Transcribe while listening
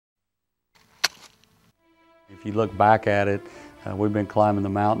If you look back at it, we've been climbing the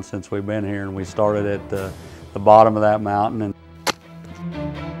mountain since we've been here, and we started at the bottom of that mountain.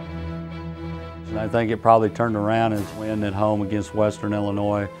 And I think it probably turned around as win at home against Western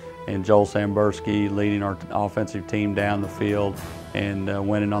Illinois, and Joel Sambursky leading our offensive team down the field and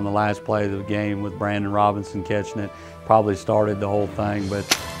winning on the last play of the game with Brandon Robinson catching it probably started the whole thing. But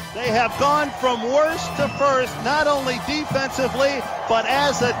they have gone from worst to first, not only defensively, but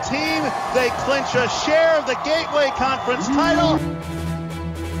as a team. They clinch a share of the Gateway Conference title.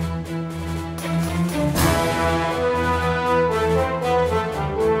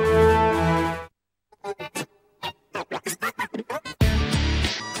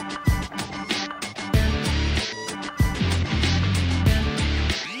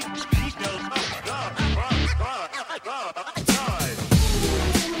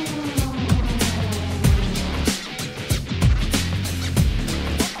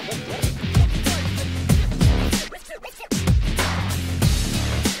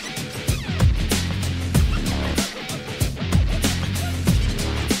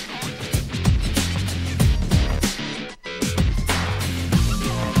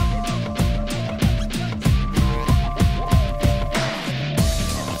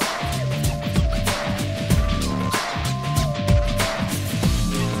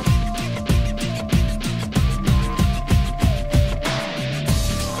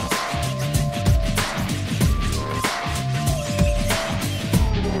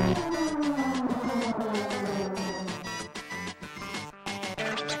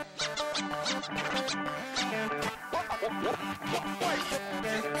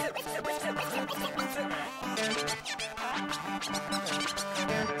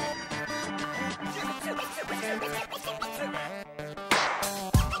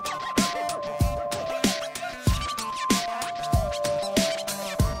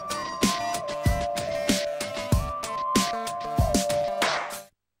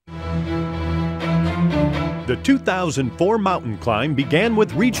 The 2004 mountain climb began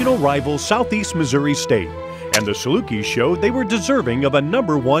with regional rival Southeast Missouri State, and the Salukis showed they were deserving of a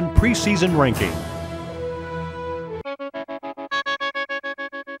 #1 preseason ranking.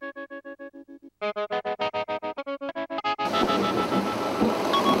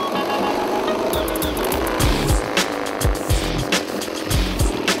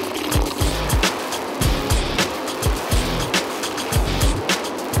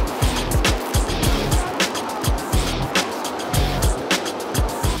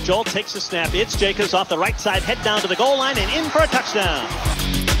 Joel takes the snap. It's Jacobs off the right side, head down to the goal line and in for a touchdown.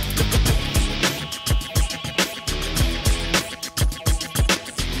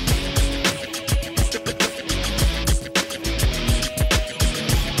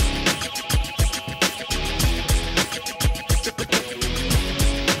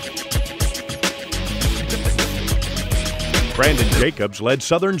 Brandon Jacobs led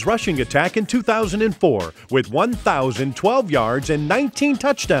Southern's rushing attack in 2004 with 1,012 yards and 19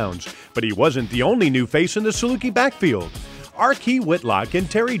 touchdowns, but he wasn't the only new face in the Saluki backfield. Arkey Whitlock and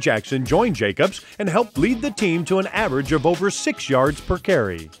Terry Jackson joined Jacobs and helped lead the team to an average of over 6 yards per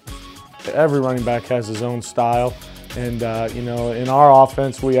carry. Every running back has his own style, and you know, in our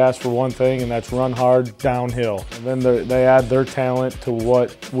offense we ask for one thing, and that's run hard downhill. And then they add their talent to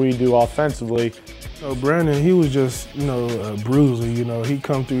what we do offensively. Brandon, he was just, a bruiser. He'd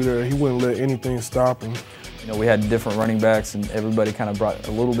come through there, he wouldn't let anything stop him. We had different running backs, and everybody kind of brought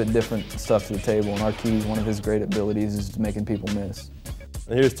a little bit different stuff to the table. And Arkey, one of his great abilities is making people miss.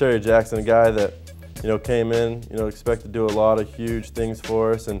 And here's Terry Jackson, a guy that, came in, expected to do a lot of huge things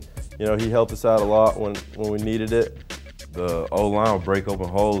for us, and he helped us out a lot when we needed it. The O-line would break open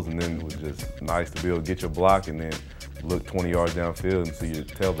holes, and then it was just nice to be able to get your block and then look 20 yards downfield and see your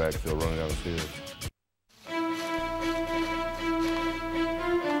tailback still running down the field.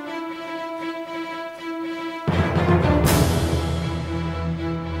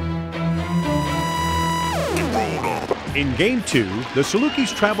 In Game 2, the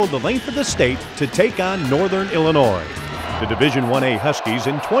Salukis traveled the length of the state to take on Northern Illinois. The Division I-A Huskies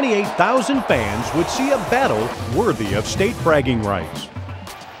and 28,000 fans would see a battle worthy of state bragging rights.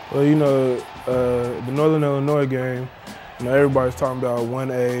 Well, the Northern Illinois game, everybody's talking about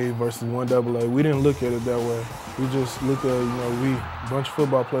 1A versus 1AA. We didn't look at it that way. We just looked at, a bunch of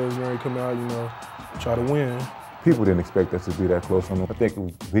football players ready to come out, try to win. People didn't expect us to be that close. I think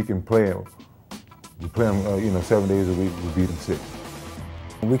we can play them. We play them, 7 days a week, we beat them 6.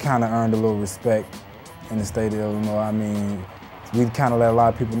 We kind of earned a little respect in the state of Illinois. We kind of let a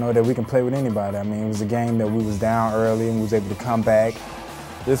lot of people know that we can play with anybody. It was a game that we was down early and we was able to come back.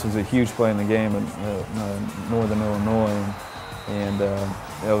 This was a huge play in the game in Northern Illinois, and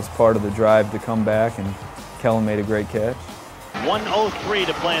that was part of the drive to come back and Kellen made a great catch. 1:03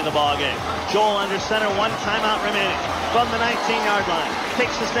 to play in the ball game. Joel under center, 1 timeout remaining. From the 19-yard line,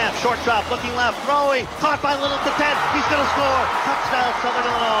 takes the snap, short drop, looking left, throwing, caught by Little to 10. He's going to score. Touchdown, Southern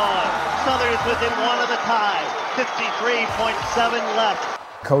Illinois. Southern is within 1 of the tie. 53.7 left.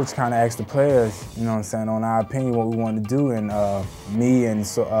 Coach kind of asked the players, you know what I'm saying, on our opinion, what we wanted to do, and me and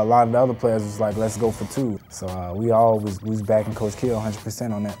a lot of the other players was like, let's go for 2. So we was backing Coach Kill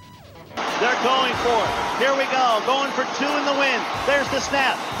 100% on that. They're going for it. Here we go. Going for 2 in the win. There's the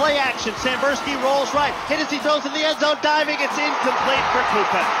snap. Play action. Samberski rolls right. Hit as he throws in the end zone. Diving. It's incomplete for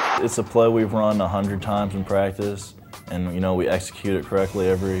Kuka. It's a play we've run 100 times in practice, and you know we execute it correctly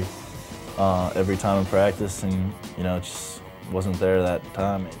every time in practice, and you know it just wasn't there that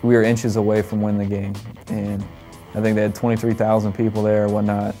time. We were inches away from winning the game, and I think they had 23,000 people there or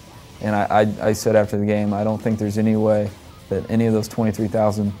whatnot. And I said after the game, I don't think there's any way that any of those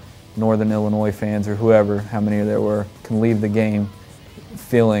 23,000 Northern Illinois fans or whoever, how many there were, can leave the game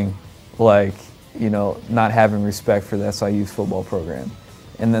feeling like, you know, not having respect for the SIU's football program.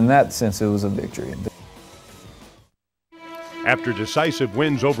 And in that sense, it was a victory. After decisive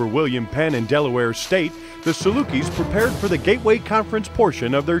wins over William Penn and Delaware State, the Salukis prepared for the Gateway Conference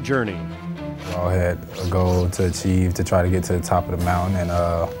portion of their journey. We all had a goal to achieve, to try to get to the top of the mountain,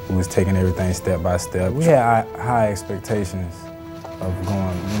 and we was taking everything step by step. We had high expectations of going,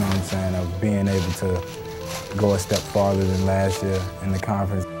 you know what I'm saying, of being able to go a step farther than last year in the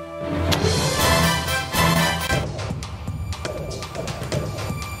conference.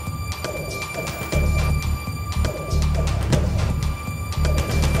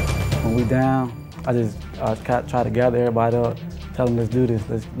 When we down, I just try to gather everybody up, tell them let's do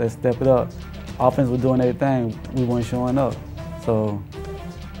this, let's step it up. Offense was doing everything, we weren't showing up. So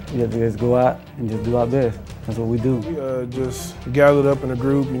we had to just go out and just do our best. That's what we do. We just gathered up in a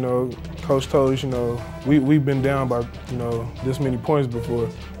group, you know, Coach told us, you know, we've been down by, you know, this many points before.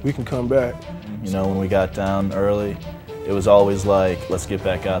 We can come back. You know, when we got down early, it was always like, let's get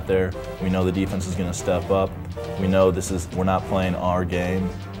back out there. We know the defense is going to step up. We know we're not playing our game.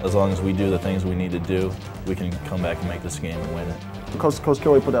 As long as we do the things we need to do, we can come back and make this game and win it. Coach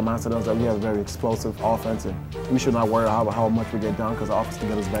Kelly put that mindset on us that we have a very explosive offense, and we should not worry about how much we get down because the offense can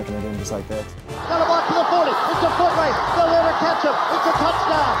get us back in the game just like that. Got a block to the 40. It's a foot race. They'll never catch him. It's a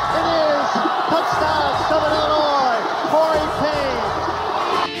touchdown. It is. Touchdown, Southern Illinois. Corey Payne.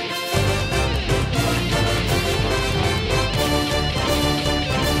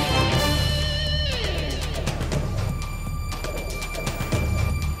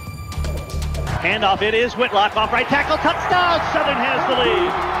 Handoff, it is Whitlock off right tackle, touchdown! Southern has the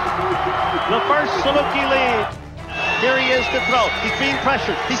lead. The first Saluki lead. Here he is to throw. He's being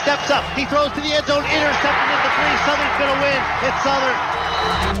pressured. He steps up. He throws to the end zone, intercepted at the 3. Southern's going to win. It's Southern.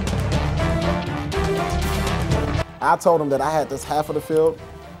 I told him that I had this half of the field.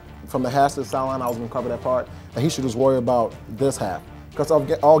 From the hash to the sideline, I was going to cover that part, and he should just worry about this half. Because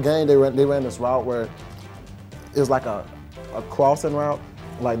all game, they ran this route where it was like a crossing route.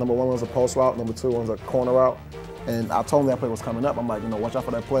 Like number 1 was a post route, number 2 was a corner route. And I told him that play was coming up. I'm like, you know, watch out for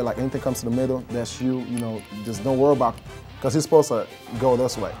that play. Like anything comes to the middle, that's you know, just don't worry about, because he's supposed to go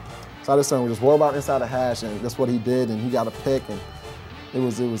this way. So I just told him, just worry about inside the hash, and that's what he did, and he got a pick, and it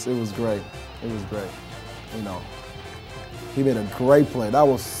was great. It was great. You know, he made a great play. That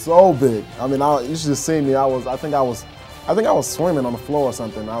was so big. I mean, you should just see me. I think I was swimming on the floor or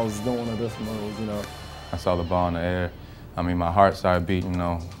something. I was doing one of this moves, you know. I saw the ball in the air. I mean, my heart started beating, you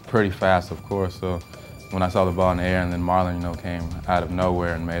know, pretty fast, of course. So when I saw the ball in the air, and then Marlon, you know, came out of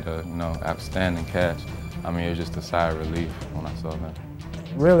nowhere and made a, you know, outstanding catch. I mean, it was just a sigh of relief when I saw that.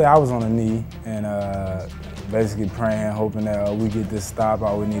 Really, I was on a knee and basically praying, hoping that we get this stop.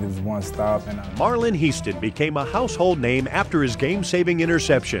 All we needed was one stop. And Marlon Heaston became a household name after his game-saving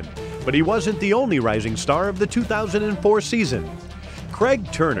interception, but he wasn't the only rising star of the 2004 season.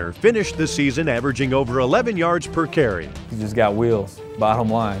 Craig Turner finished the season averaging over 11 yards per carry. He just got wheels, bottom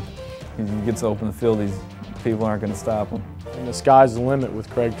line. He gets open the field, these people aren't going to stop him. And the sky's the limit with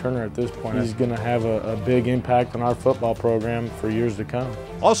Craig Turner at this point. He's going to have a big impact on our football program for years to come.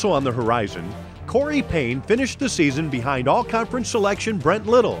 Also on the horizon, Corey Payne finished the season behind all-conference selection Brent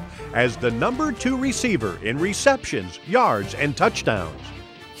Little as the number 2 receiver in receptions, yards, and touchdowns.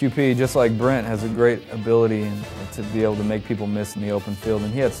 QP, just like Brent, has a great ability to be able to make people miss in the open field,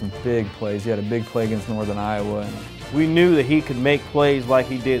 and he had some big plays. He had a big play against Northern Iowa. We knew that he could make plays like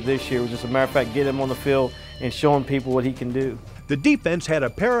he did this year. It was just a matter of fact, get him on the field and showing people what he can do. The defense had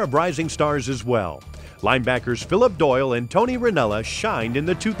a pair of rising stars as well. Linebackers Philip Doyle and Tony Ranella shined in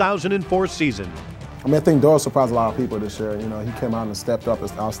the 2004 season. I mean, I think Doyle surprised a lot of people this year. You know, he came out and stepped up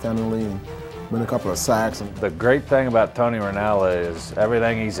outstandingly, and been a couple of sacks. The great thing about Tony Ranella is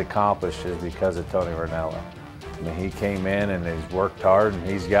everything he's accomplished is because of Tony Ranella. I mean, he came in and he's worked hard, and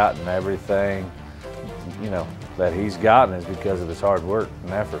he's gotten everything, you know, that he's gotten is because of his hard work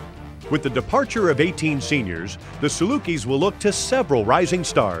and effort. With the departure of 18 seniors, the Salukis will look to several rising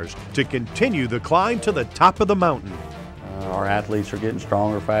stars to continue the climb to the top of the mountain. Our athletes are getting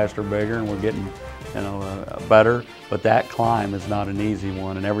stronger, faster, bigger, and we're getting, you know, better. But that climb is not an easy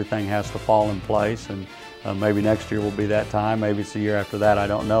one, and everything has to fall in place. And maybe next year will be that time. Maybe it's the year after that. I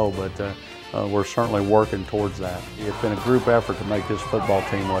don't know, but we're certainly working towards that. It's been a group effort to make this football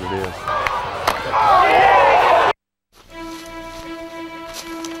team what it is.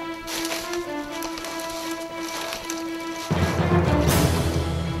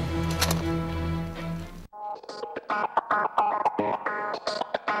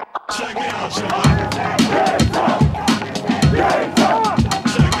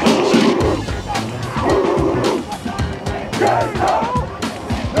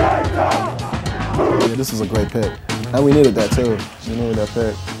 Yeah, this is a great pick, and we needed that too. We needed that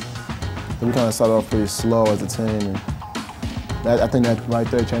pick. We kind of started off pretty slow as a team, and I think that right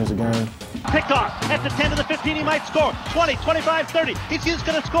there changed the game. Picked off at the 10 to the 15, he might score. 20, 25, 30. He's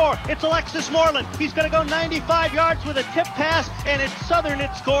going to score. It's Alexis Moreland. He's going to go 95 yards with a tip pass, and it's Southern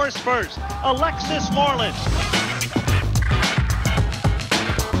that scores first. Alexis Moreland.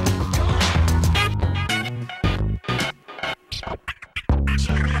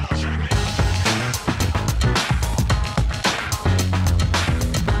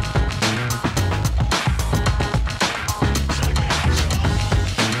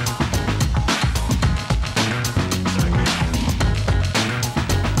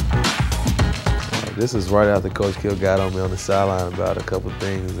 This is right after Coach Kill got on me on the sideline about a couple of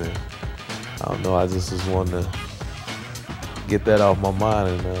things, and I don't know, I just was wanting to get that off my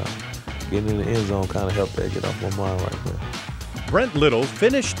mind, and getting in the end zone kind of helped that get off my mind right there. Brent Little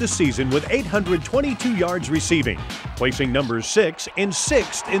finished the season with 822 yards receiving, placing number 6 and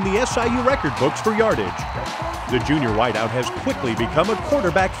 6th in the SIU record books for yardage. The junior wideout has quickly become a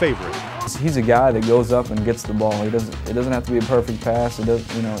quarterback favorite. He's a guy that goes up and gets the ball. It doesn't have to be a perfect pass. It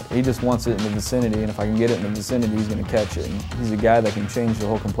does, you know, he just wants it in the vicinity, and if I can get it in the vicinity, he's going to catch it. And he's a guy that can change the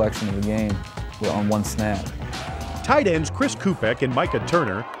whole complexion of the game on one snap. Tight ends Chris Kupek and Micah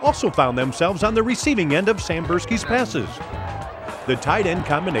Turner also found themselves on the receiving end of Samberski's passes. The tight end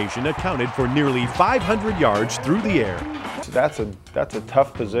combination accounted for nearly 500 yards through the air. That's a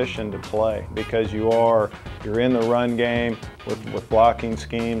tough position to play because you're in the run game with blocking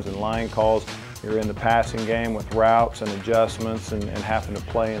schemes and line calls. You're in the passing game with routes and adjustments and having to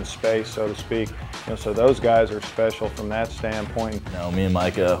play in space, so to speak. You know, so those guys are special from that standpoint. You know, me and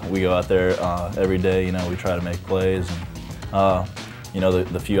Micah, we go out there every day. You know, we try to make plays, and you know,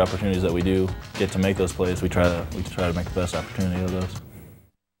 the few opportunities that we do get to make those plays, we try to make the best opportunity of those.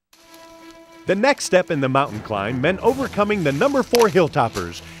 The next step in the mountain climb meant overcoming the number 4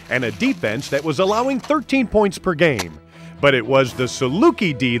 Hilltoppers and a defense that was allowing 13 points per game. But it was the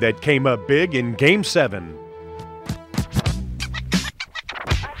Saluki D that came up big in Game 7.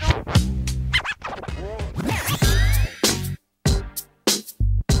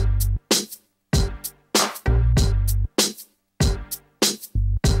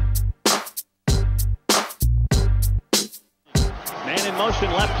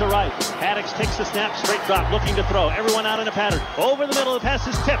 Left to right. Haddix takes the snap, straight drop, looking to throw. Everyone out in a pattern. Over the middle, the pass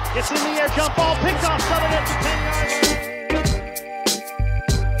is tipped. It's in the air, jump ball, picked off, Southern at the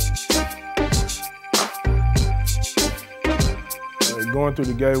 10-yard line. Going through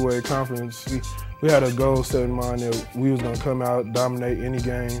the Gateway Conference, we had a goal set in mind that we was going to come out, dominate any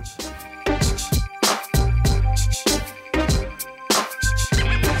game.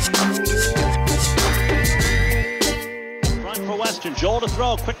 Joel to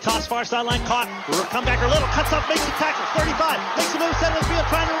throw, quick toss, far sideline, caught, comebacker Little, cuts up, makes a tackle, 35, makes a move, center of the field,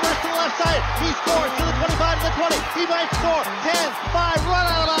 trying to reverse to the left side, he scores to the 25 to the 20, he might score, 10, 5, run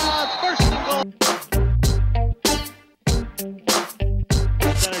out of bounds, first and goal.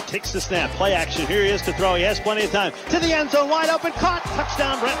 Center takes the snap, play action, here he is to throw, he has plenty of time, to the end zone, wide open, caught,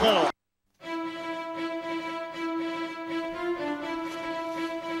 touchdown Brent Little.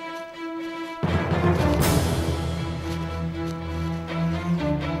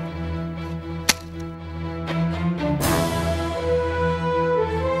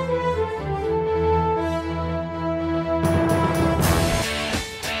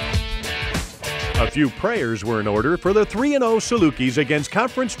 A few prayers were in order for the 3-0 Salukis against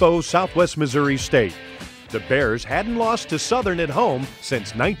conference foe Southwest Missouri State. The Bears hadn't lost to Southern at home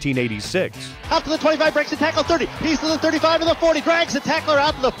since 1986. Out to the 25, breaks the tackle, 30. He's to the 35 to the 40, drags the tackler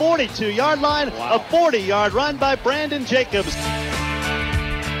out to the 42-yard line. Wow. A 40-yard run by Brandon Jacobs.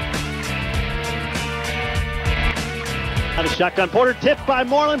 Out of shotgun, Porter tipped by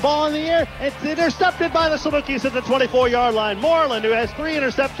Moreland, ball in the air. It's intercepted by the Salukis at the 24-yard line. Moreland, who has 3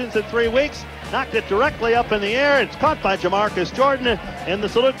 interceptions in 3 weeks, knocked it directly up in the air. It's caught by Jamarcus Jordan and the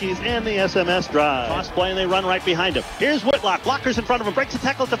Salukis and the SMS drive. Toss play and they run right behind him. Here's Whitlock, blockers in front of him, breaks the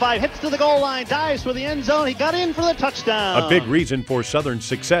tackle to 5, hits to the goal line, dives for the end zone. He got in for the touchdown. A big reason for Southern's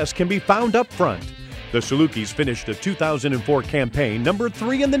success can be found up front. The Salukis finished the 2004 campaign number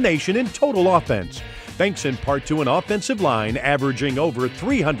 3 in the nation in total offense, thanks in part to an offensive line averaging over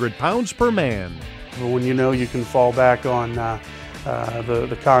 300 pounds per man. When you know you can fall back on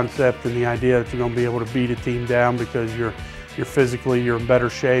the concept and the idea that you're going to be able to beat a team down because you're physically in better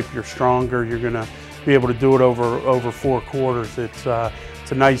shape, you're stronger, you're going to be able to do it over 4 quarters. It's a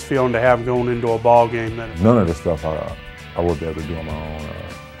nice feeling to have going into a ball game. None of the stuff I would be able to do on my own.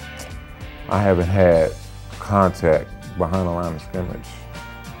 I haven't had contact behind the line of scrimmage.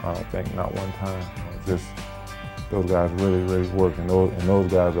 I don't think not one time. Just those guys really work, and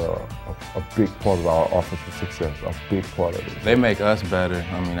those guys are a big part of our offensive success, a big part of it. They make us better,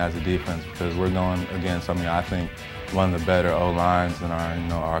 as a defense, because we're going against, I think, one of the better O-lines in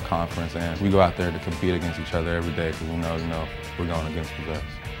our conference, and we go out there to compete against each other every day because we know we're going against the best.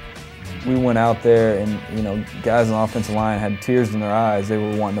 We went out there and, guys on the offensive line had tears in their eyes. They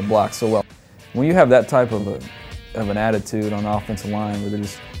were wanting to block so well. When you have that type of an attitude on the offensive line where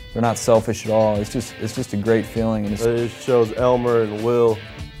they're not selfish at all, it's just a great feeling. And it shows Elmer and Will,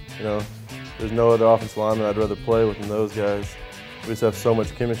 there's no other offensive lineman I'd rather play with than those guys. We just have so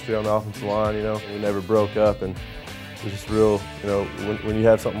much chemistry on the offensive line, We never broke up, and it's just real, when you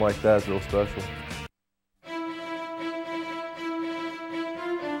have something like that, it's real special.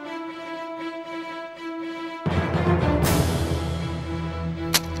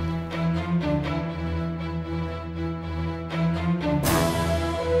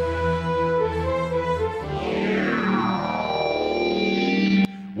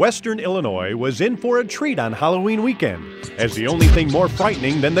 Western Illinois was in for a treat on Halloween weekend, as the only thing more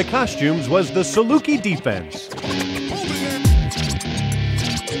frightening than the costumes was the Saluki defense.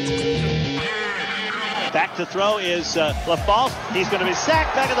 Back to throw is LaFalce. He's going to be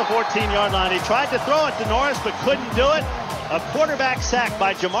sacked back at the 14-yard line. He tried to throw it to Norris, but couldn't do it. A quarterback sack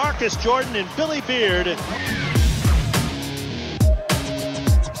by Jamarcus Jordan and Billy Beard.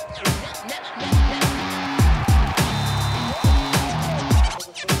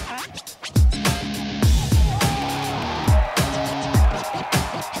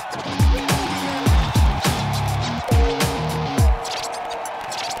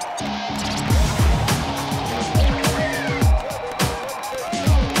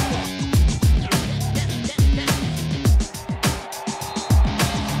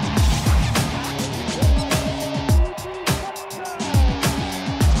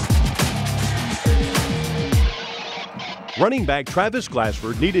 Running back Travis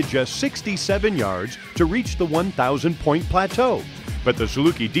Glassford needed just 67 yards to reach the 1,000-point plateau, but the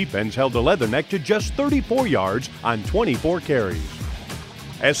Saluki defense held the Leatherneck to just 34 yards on 24 carries.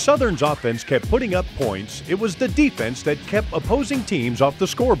 As Southern's offense kept putting up points, it was the defense that kept opposing teams off the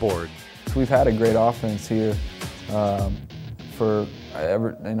scoreboard. We've had a great offense here for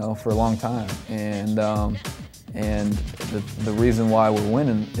a long time, and the reason why we're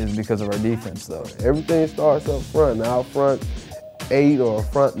winning is because of our defense, though. Everything starts up front. Now, our front 8 or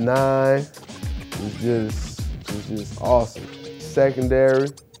front 9 is just awesome.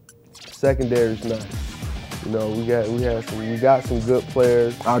 Secondary's nice. We got some good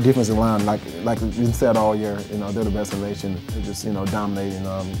players. Our defensive line, like we said all year, they're the best in the nation. They're just dominating.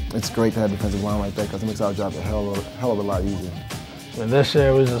 It's great to have a defensive line like that because it makes our job a hell of a lot easier. And this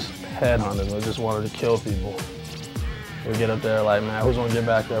year we just headhunted. We just wanted to kill people. We get up there like, man, who's gonna get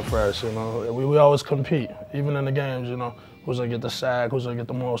back there first? We always compete, even in the games. Who's gonna get the sack? Who's gonna get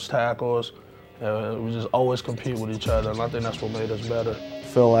the most tackles? We just always compete with each other, and I think that's what made us better. I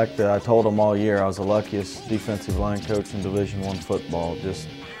feel like I told them all year I was the luckiest defensive line coach in Division I football. Just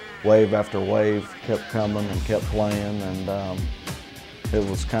wave after wave kept coming and kept playing, and it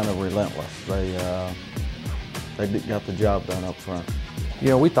was kind of relentless. They got the job done up front.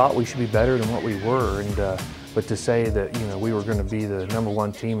 We thought we should be better than what we were, but to say that we were going to be the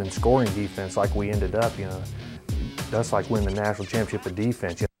 #1 team in scoring defense like we ended up, that's like winning the national championship of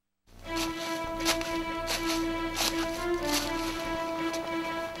defense.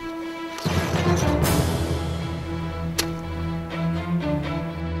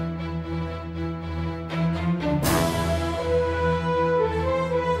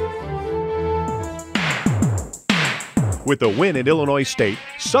 With a win at Illinois State,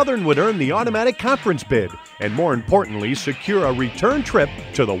 Southern would earn the automatic conference bid and, more importantly, secure a return trip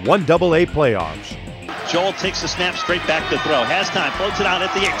to the 1AA playoffs. Joel takes the snap straight back to throw. Has time, floats it out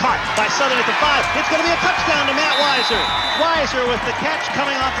at the 8. Caught by Southern at the 5. It's going to be a touchdown to Matt Weiser. Weiser with the catch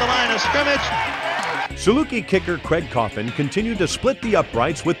coming off the line of scrimmage. Saluki kicker Craig Coffin continued to split the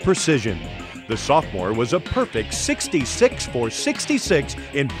uprights with precision. The sophomore was a perfect 66 for 66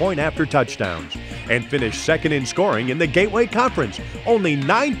 in point-after touchdowns and finished second in scoring in the Gateway Conference, only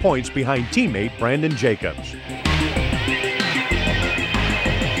 9 points behind teammate Brandon Jacobs.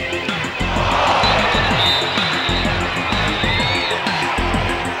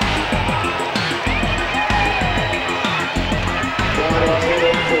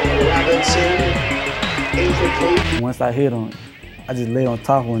 Once I hit him, I just laid on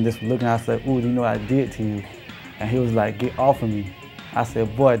top of him and just looking. I said, "Ooh, do you know what I did to you?" And he was like, "Get off of me." I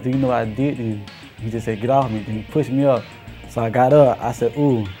said, "Boy, do you know what I did to you?" He just said, "Get off of me." Then he pushed me up. So I got up. I said,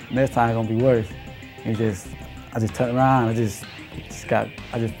 "Ooh, next time it's gonna be worse." And I just turned around. I just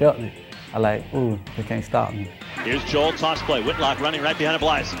felt it. I like, "Ooh, they can't stop me." Here's Joel, toss play. Whitlock running right behind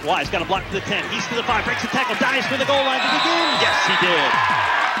Wise. Wise got a block to the 10. He's to the 5, breaks the tackle, dives for the goal line to begin. Yes, he did.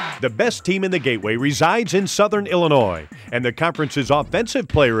 The best team in the Gateway resides in Southern Illinois, and the conference's Offensive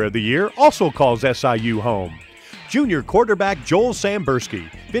Player of the Year also calls SIU home. Junior quarterback Joel Samberski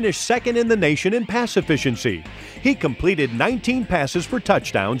finished second in the nation in pass efficiency. He completed 19 passes for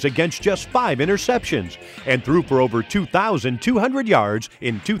touchdowns against just 5 interceptions and threw for over 2,200 yards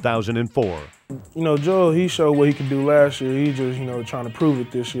in 2004. You know, Joel, he showed what he could do last year. He just, trying to prove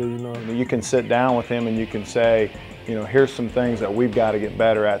it this year, You can sit down with him and you can say, here's some things that we've got to get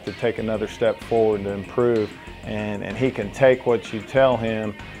better at to take another step forward to improve. And he can take what you tell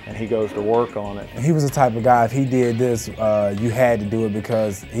him and he goes to work on it. He was the type of guy, if he did this, you had to do it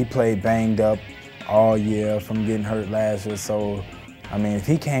because he played banged up all year from getting hurt last year. So, I mean, if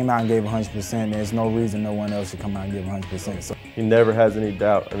he came out and gave 100%, there's no reason no one else should come out and give 100%. So. He never has any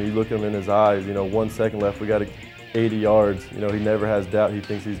doubt. I mean, you look at him in his eyes, 1 second left, we got 80 yards. He never has doubt. He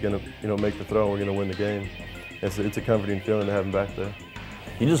thinks he's going to, make the throw and we're going to win the game. It's a comforting feeling to have him back there.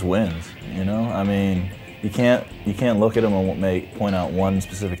 He just wins, I mean, you can't look at him and point out one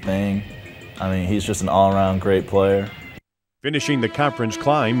specific thing. I mean, he's just an all-around great player. Finishing the conference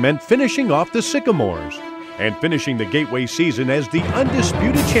climb meant finishing off the Sycamores and finishing the Gateway season as the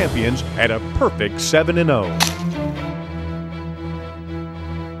undisputed champions at a perfect 7-0.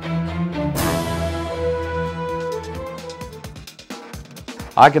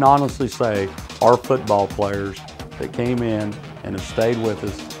 I can honestly say our football players that came in and have stayed with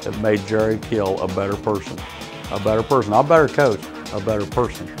us have made Jerry Kill a better person, not a better coach, a better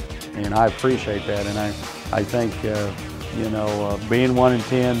person. And I appreciate that. And I think, being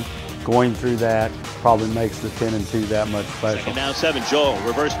 1-10, going through that probably makes the 10-2 that much special. Second down 7, Joel,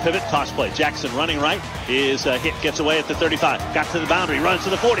 reverse pivot, toss play. Jackson running right, is hit, gets away at the 35. Got to the boundary, runs to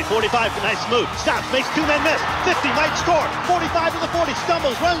the 40, 45, nice move. Stops, makes 2 men miss. 50, might score. 45 to the 40,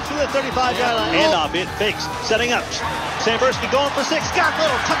 stumbles, runs to the 35-yard line. Handoff, it fakes, setting up. Samberski going for 6, got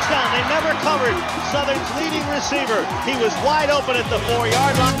little, touchdown. They never covered Southern's leading receiver. He was wide open at the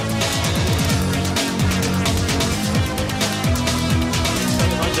 4-yard line.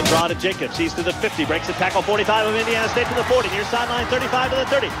 The draw to Jacobs, he's to the 50, breaks the tackle, 45 of Indiana State to the 40, near sideline, 35 to the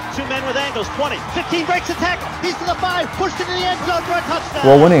 30, 2 men with angles, 20, 15, breaks the tackle, he's to the 5, pushed into the end zone for a touchdown.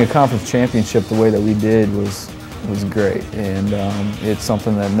 Well, winning a conference championship the way that we did was great, and it's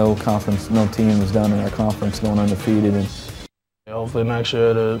something that no team has done in our conference, going undefeated. And hopefully next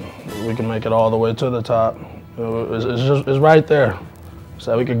year we can make it all the way to the top. It's right there.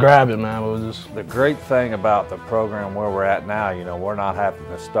 So we could grab it, man. The great thing about the program where we're at now, we're not having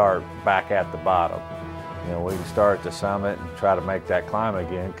to start back at the bottom. We can start at the summit and try to make that climb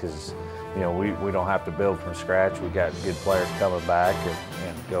again because, we don't have to build from scratch. We got good players coming back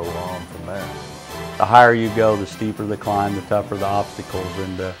and go on from there. The higher you go, the steeper the climb, the tougher the obstacles,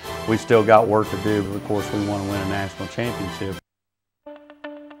 and we still got work to do, but of course we want to win a national championship.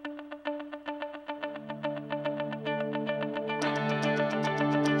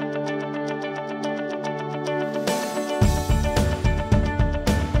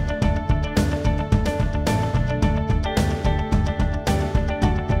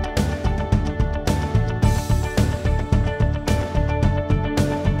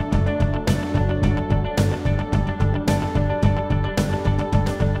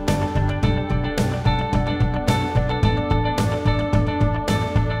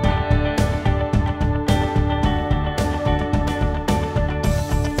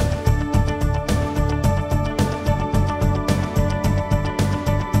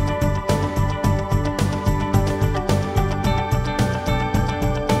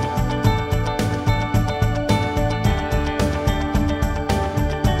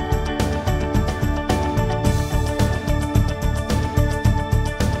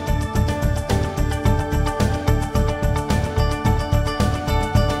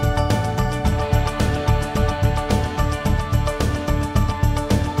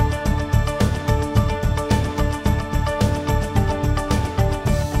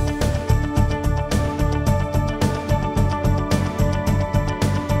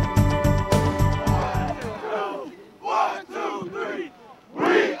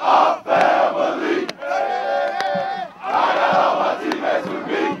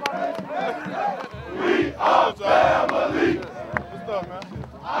 We are family. What's up, man?